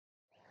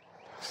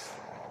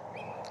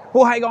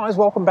Well, hey guys,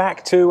 welcome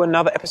back to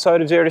another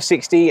episode of 0 to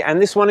 60,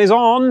 and this one is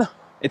on...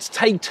 It's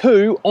take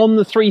two on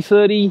the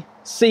 330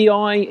 Ci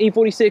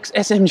E46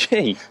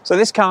 SMG. So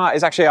this car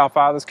is actually our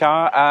father's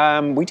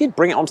car. We did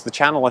bring it onto the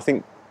channel, I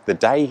think, the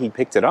day he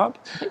picked it up.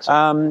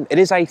 It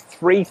is a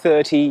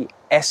 330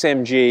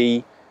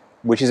 SMG,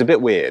 which is a bit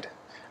weird.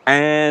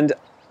 And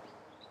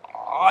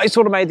I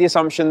sort of made the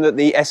assumption that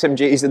the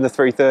SMGs in the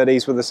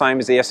 330s were the same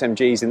as the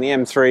SMGs in the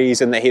M3s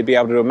and that he'd be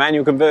able to do a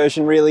manual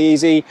conversion really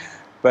easy.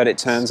 But it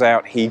turns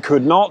out he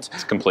could not.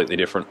 It's completely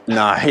different.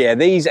 No, yeah,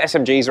 these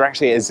SMGs are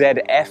actually a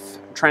ZF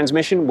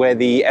transmission, where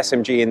the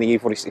SMG in the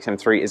E46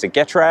 M3 is a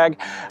Getrag.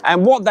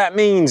 And what that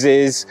means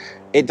is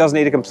it does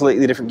need a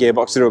completely different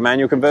gearbox to do a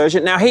manual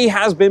conversion. Now, he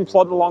has been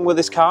plodding along with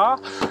this car,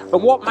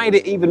 but what made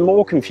it even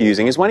more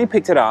confusing is when he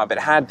picked it up, it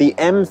had the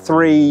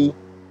M3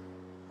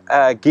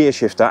 gear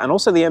shifter and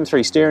also the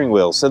M3 steering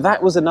wheel. So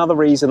that was another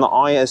reason that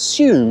I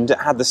assumed it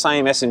had the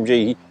same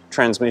SMG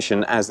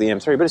transmission as the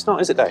M3, but it's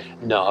not, is it, Dave?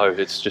 No,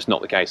 it's just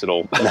not the case at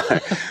all. No.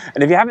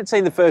 And if you haven't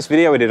seen the first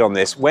video we did on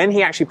this, when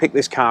he actually picked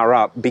this car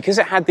up, because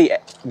it had the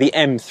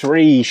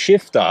M3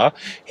 shifter,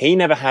 he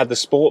never had the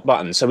sport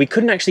button. So we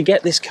couldn't actually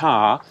get this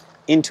car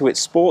into its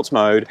sports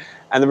mode,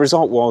 and the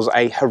result was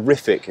a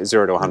horrific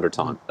 0 to 100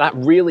 time. That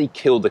really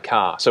killed the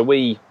car. So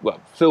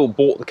Phil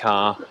bought the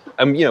car,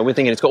 and we're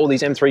thinking it's got all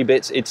these M3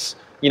 bits. It's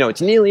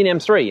it's nearly an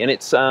M3, and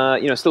it's still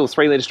a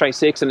 3-litre straight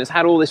six, and it's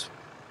had all this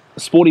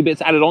sporty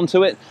bits added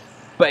onto it.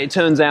 But it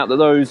turns out that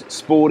those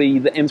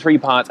the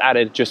M3 parts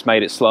added just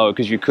made it slower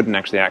because you couldn't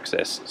actually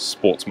access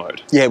sports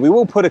mode. Yeah, we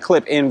will put a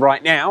clip in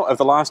right now of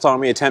the last time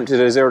we attempted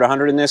a 0 to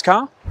 100 in this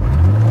car.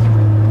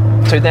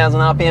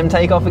 2000 RPM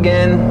takeoff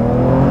again.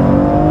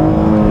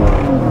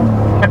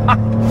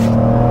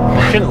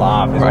 Shouldn't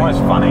laugh, it's almost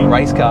funny.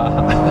 Race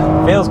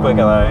car. Feels quicker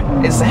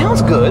though. It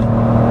sounds good.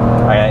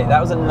 Okay, that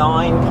was a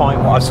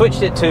 9.1. I've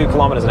switched it to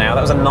kilometers an hour.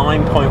 That was a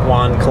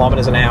 9.1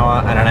 kilometers an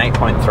hour and an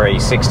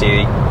 8.3 60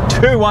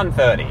 to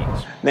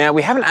 130. Now,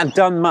 we haven't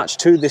done much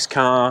to this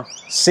car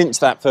since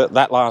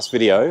that last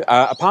video,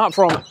 apart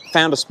from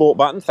found a sport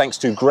button thanks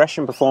to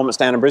Gresham Performance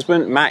down in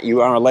Brisbane. Matt,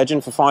 you are a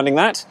legend for finding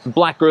that.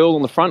 Black grille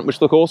on the front,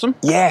 which look awesome.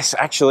 Yes,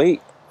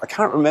 actually, I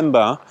can't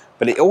remember,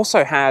 but it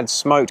also had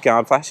smoked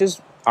guard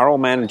flashes. Our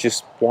old man had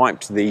just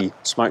wiped the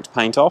smoked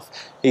paint off.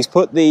 He's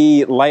put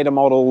the later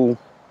model,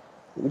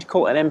 what would you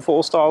call it, an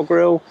M4 style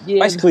grille? Yeah.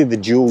 Basically the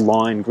dual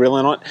line grille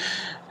in it.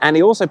 And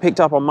he also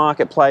picked up on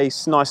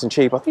Marketplace, nice and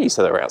cheap, I think he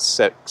said they were about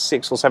 $600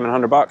 or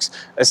 $700,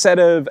 a set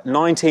of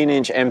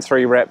 19-inch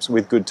M3 reps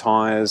with good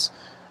tyres.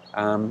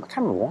 I can't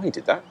remember why he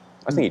did that.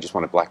 I think he just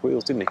wanted black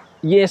wheels, didn't he?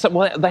 Yes,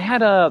 well, they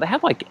had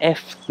like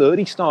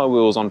F30 style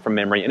wheels on from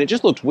memory, and it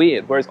just looked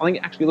weird, whereas I think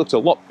it actually looks a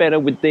lot better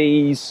with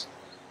these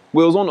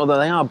wheels on, although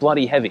they are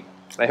bloody heavy.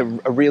 They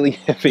have a really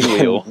heavy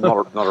wheel.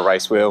 not a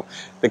race wheel.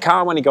 The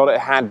car, when he got it,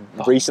 had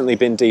recently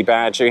been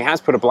debadged, so he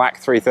has put a black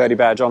 330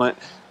 badge on it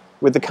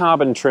with the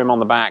carbon trim on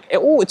the back.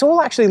 It's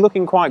all actually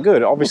looking quite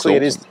good. Obviously,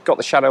 awesome. It is got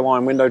the shadow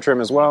line window trim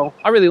as well.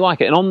 I really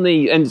like it, and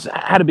it's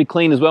had a big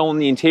clean as well on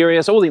the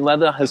interior, so all the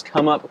leather has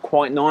come up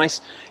quite nice.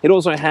 It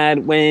also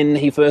had, when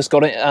he first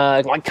got it,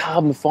 like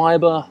carbon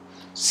fibre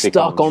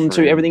stuck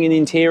onto everything in the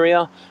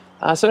interior.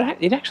 So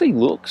it actually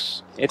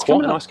looks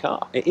quite a nice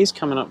car. It is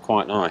coming up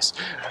quite nice.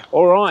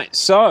 All right,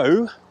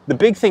 so the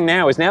big thing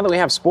now is, now that we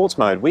have sports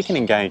mode, we can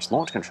engage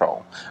launch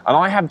control. And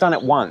I have done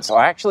it once.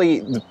 I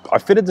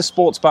fitted the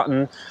sports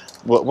button.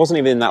 Well, it wasn't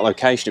even in that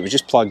location, it was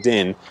just plugged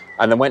in,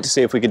 and then went to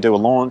see if we could do a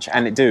launch,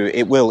 and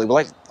it will.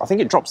 I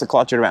think it drops the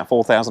clutch at about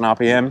 4,000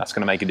 RPM. That's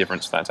going to make a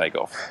difference for that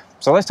takeoff.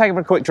 So let's take it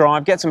for a quick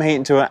drive, get some heat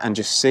into it, and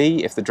just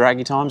see if the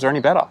draggy times are any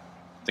better.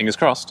 Fingers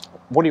crossed.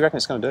 What do you reckon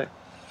it's going to do?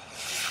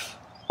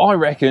 I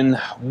reckon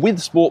with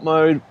sport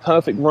mode,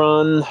 perfect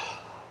run,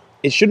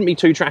 it shouldn't be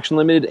too traction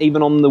limited,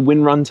 even on the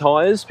wind run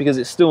tyres, because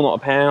it's still not a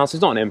powerhouse,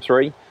 it's not an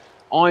M3.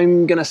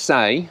 I'm going to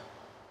say,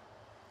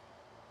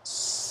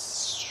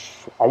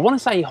 I want to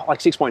say like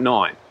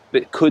 6.9,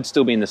 but it could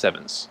still be in the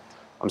 7s.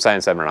 I'm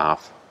saying 7.5, right.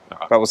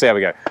 But we'll see how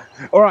we go.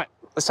 All right,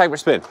 let's take it for a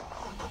spin.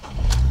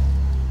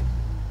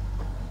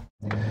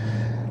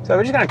 So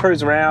we're just going to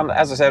cruise around.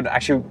 As I said,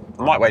 actually,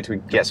 I might wait till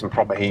we get some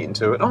proper heat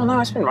into it. Oh no,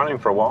 it's been running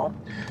for a while.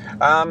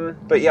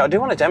 But yeah, I do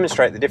want to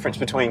demonstrate the difference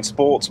between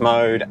sports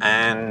mode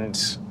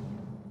and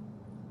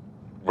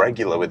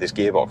regular with this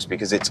gearbox,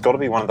 because it's got to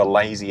be one of the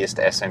laziest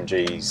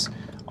SMGs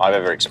I've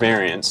ever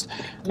experienced.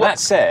 That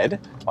said,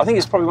 I think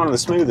it's probably one of the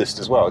smoothest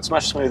as well. It's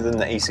much smoother than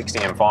the E60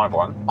 M5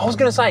 one. I was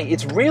going to say,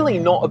 it's really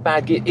not a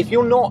bad gear. If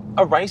you're not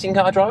a racing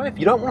car driver, if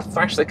you don't want to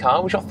thrash the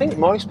car, which I think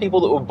most people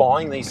that were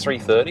buying these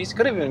 330s,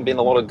 could have even been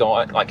a lot of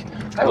guys, like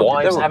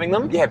wives having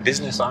them. Yeah,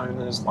 business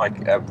owners,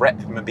 like a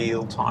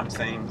rep-mobile type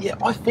thing. Yeah,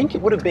 I think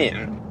it would have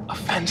been a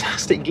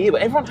fantastic gear,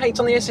 but everyone hates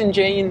on the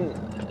SMG,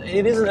 and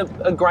it isn't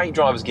a great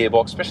driver's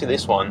gearbox, especially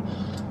this one,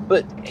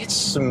 but it's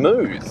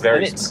smooth.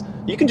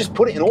 You can just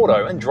put it in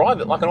auto and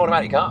drive it like an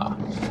automatic car.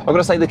 I've got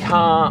to say, the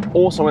car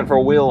also went for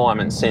a wheel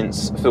alignment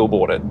since Phil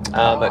bought it.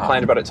 That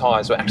claimed about it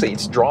tyres, so actually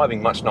it's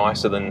driving much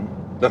nicer than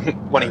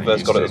when he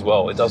first got it as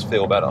well. It does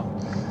feel better.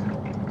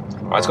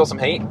 All right, it's got some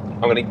heat.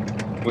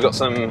 We've got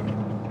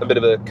some a bit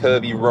of a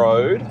curvy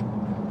road.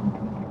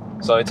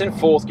 So it's in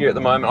 4th gear at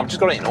the moment. I've just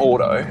got it in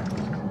auto.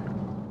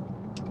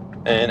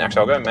 And actually,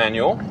 I'll go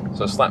manual.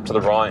 So slap to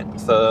the right,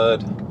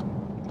 3rd,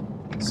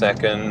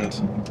 2nd.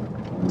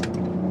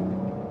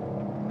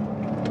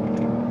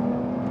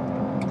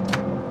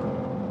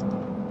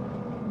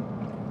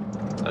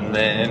 And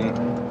then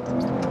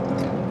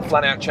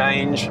flat out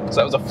change.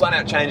 So it was a flat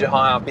out change at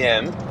high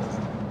RPM.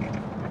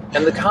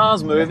 And the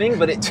car's moving,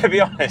 but to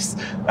be honest,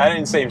 that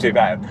didn't seem too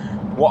bad.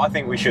 What I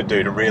think we should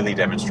do to really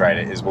demonstrate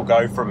it is we'll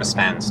go from a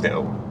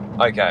standstill.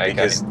 Okay,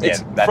 because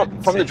it's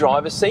from the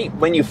driver's seat,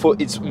 when your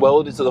foot is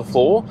welded to the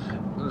floor,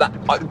 that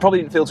I probably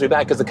didn't feel too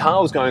bad because the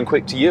car was going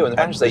quick to you, and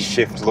the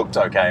shift looked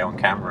okay on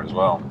camera as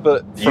well.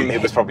 But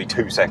it was probably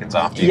 2 seconds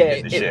after you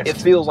hit the shift. It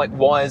feels like,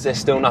 why is there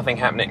still nothing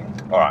happening?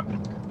 All right,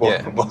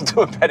 we'll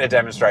do a better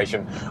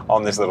demonstration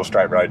on this little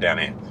straight road down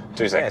here.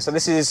 2 seconds. Yeah, so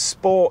this is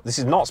sport. This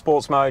is not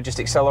sports mode, just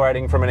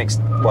accelerating from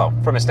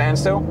from a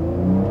standstill.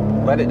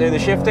 Let it do the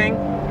shifting.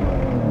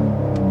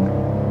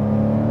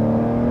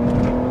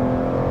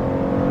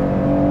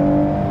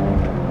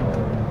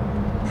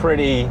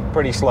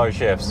 Pretty slow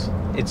shifts.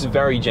 It's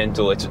very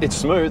gentle. It's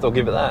smooth, I'll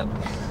give it that.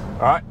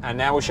 All right, and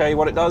now we'll show you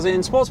what it does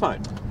in sports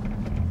mode.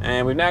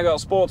 And we've now got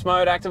sports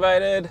mode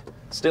activated.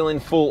 Still in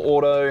full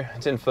auto.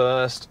 It's in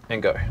 1st,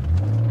 and go.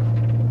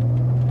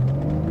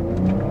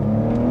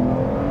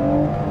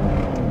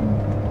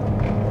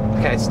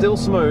 Okay, it's still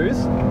smooth,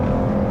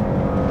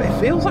 but it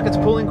feels like it's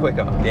pulling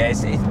quicker. Yeah,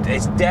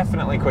 it's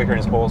definitely quicker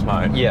in sports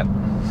mode. Yeah.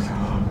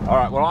 All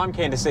right, what I'm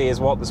keen to see is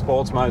what the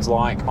sports mode's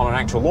like on an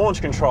actual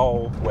launch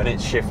control when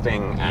it's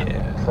shifting at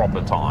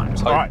proper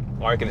times. All right.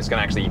 I reckon it's going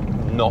to actually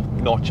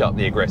notch up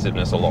the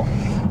aggressiveness a lot.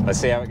 Let's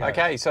see how it goes.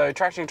 Okay, so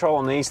traction control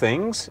on these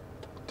things,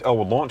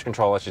 or launch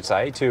control I should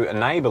say, to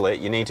enable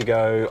it, you need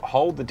to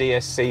hold the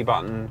DSC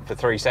button for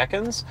 3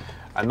 seconds.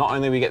 And not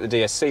only we get the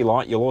DSC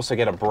light, you'll also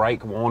get a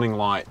brake warning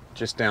light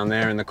just down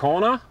there in the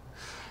corner.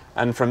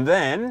 And from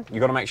then,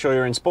 you've got to make sure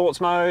you're in sports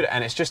mode,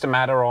 and it's just a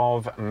matter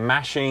of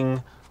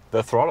mashing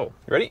the throttle.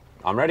 You ready?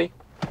 I'm ready.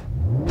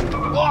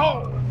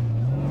 Whoa!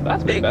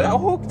 That's big. That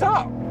hooked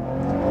up.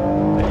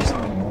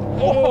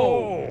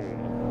 Oh!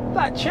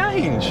 That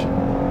change!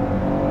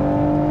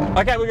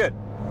 Okay, we're good.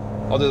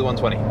 I'll do the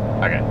 120.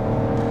 Okay.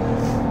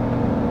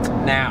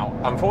 Now,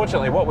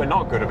 unfortunately, what we're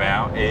not good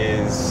about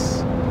is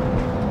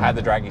had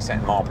the draggy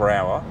set mile per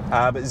hour,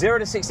 but 0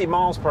 to 60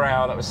 miles per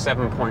hour, that was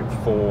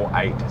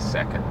 7.48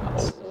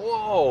 seconds.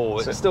 Whoa,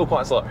 it's still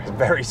quite slow. It's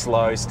very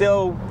slow.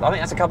 Still, I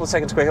think that's a couple of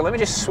seconds quicker. Let me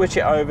just switch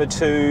it over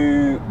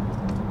to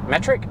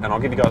metric, and I'll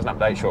give you guys an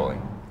update shortly.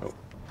 Oh,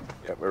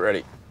 yep, we're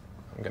ready.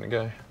 I'm gonna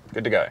go.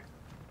 Good to go.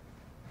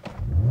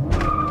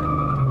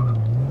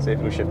 See if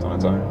it'll shift on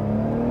its own.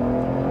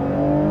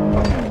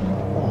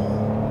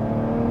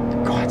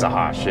 Oh. God, it's a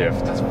harsh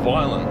shift. That's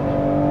violent.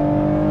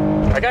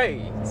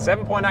 Okay,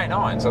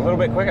 7.89, so a little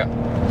bit quicker.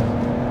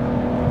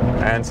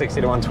 And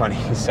 60 to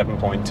 120 is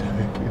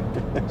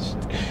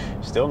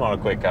 7.2. Still not a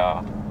quick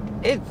car.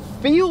 It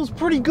feels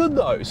pretty good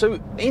though. So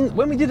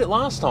when we did it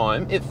last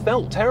time, it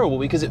felt terrible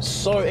because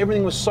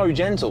everything was so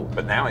gentle.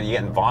 But now you're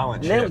getting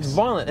violent shifts. Now it's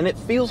violent, and it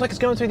feels like it's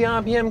going through the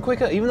RPM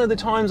quicker, even though the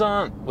times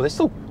aren't. Well, they're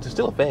still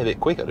a fair bit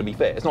quicker, to be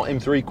fair. It's not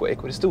M3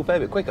 quick, but it's still a fair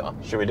bit quicker.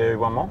 Should we do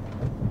one more?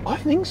 I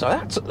think so.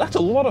 That's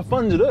a lot of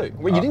fun to do.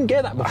 Well, you didn't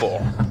get that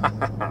before.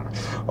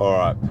 All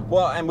right.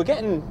 Well, and we're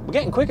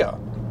getting quicker.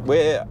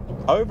 We're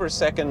over a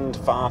second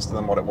faster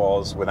than what it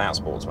was without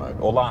sports mode,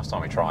 or last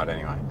time we tried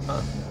anyway.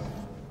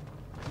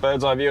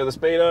 Bird's eye view of the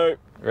speedo.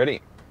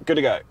 Ready? Good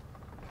to go.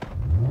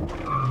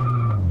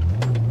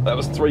 That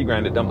was 3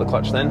 grand it dumped the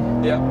clutch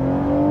then. Yeah.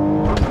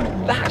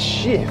 That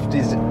shift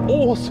is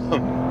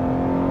awesome.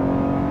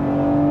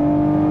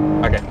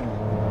 Okay.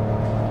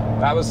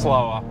 That was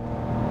slower.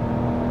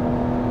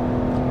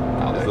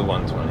 That was the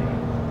 120.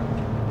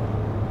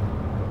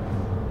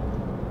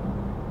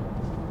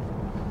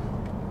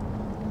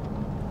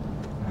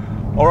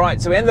 All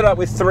right, so we ended up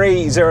with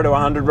 3 0 to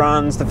 100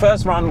 runs. The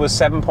first run was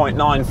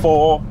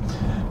 7.94.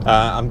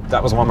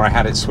 That was one where I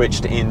had it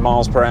switched in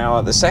miles per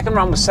hour. The second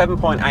run was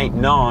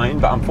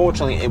 7.89, but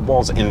unfortunately it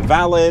was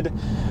invalid.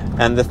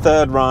 And the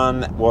third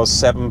run was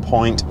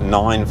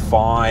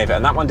 7.95,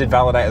 and that one did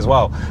validate as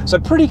well. So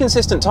pretty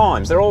consistent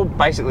times. They're all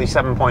basically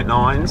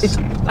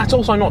 7.9s. That's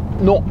also not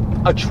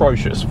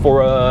atrocious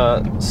for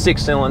a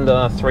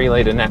 6-cylinder,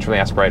 3-litre naturally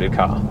aspirated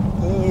car.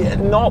 Yeah,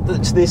 not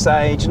to this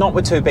age, not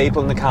with 2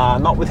 people in the car,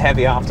 not with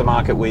heavy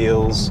aftermarket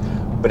wheels,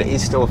 but it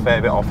is still a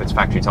fair bit off its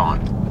factory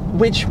time.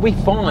 Which we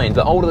find,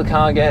 the older the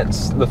car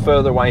gets, the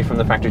further away from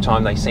the factory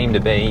time they seem to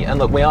be. And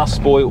look, we are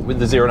spoiled with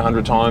the 0 to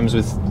 100 times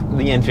with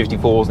the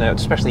N54s now,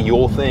 especially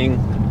your thing.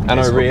 And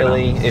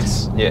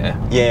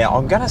Yeah,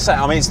 I'm gonna say,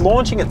 I mean, it's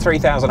launching at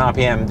 3,000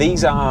 RPM.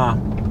 These are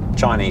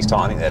Chinese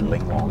tire. I think they're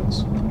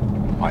Linglongs.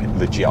 I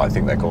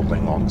think they're called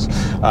Linglongs.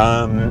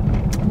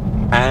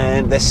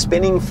 and they're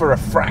spinning for a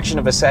fraction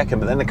of a second,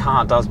 but then the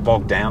car does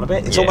bog down a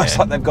bit. It's almost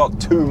like they've got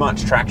too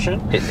much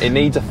traction. It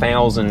needs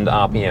 1,000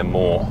 RPM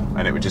more.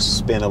 And it would just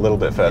spin a little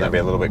bit further and be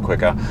a little bit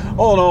quicker.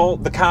 All in all,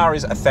 the car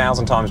is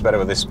 1,000 times better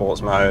with this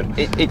sports mode.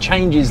 It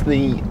changes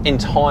the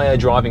entire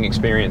driving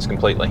experience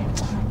completely.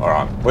 All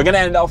right, we're going to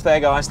end off there,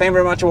 guys. Thank you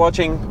very much for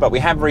watching, but we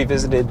have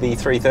revisited the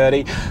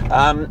 330.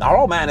 Our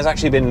old man has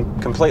actually been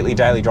completely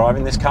daily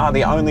driving this car.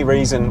 The only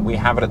reason we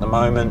have it at the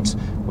moment,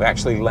 we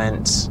actually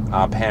lent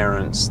our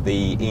parents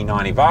the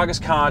E90 Vargas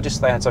car, just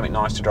so they had something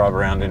nice to drive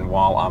around in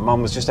while our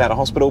mum was just out of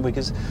hospital,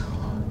 because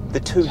the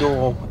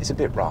two-door is a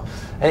bit rough.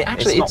 And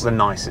it's not the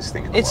nicest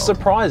thing in the world. It's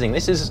surprising.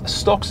 This is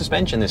stock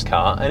suspension, this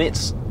car, and it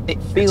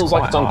feels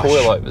like it's on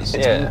coilovers.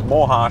 It's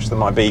more harsh than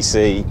my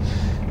BC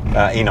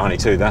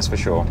E92, that's for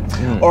sure.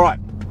 All right,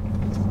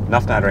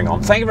 enough nattering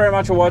on. Thank you very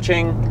much for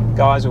watching,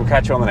 guys. We'll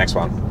catch you on the next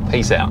one.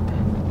 Peace out.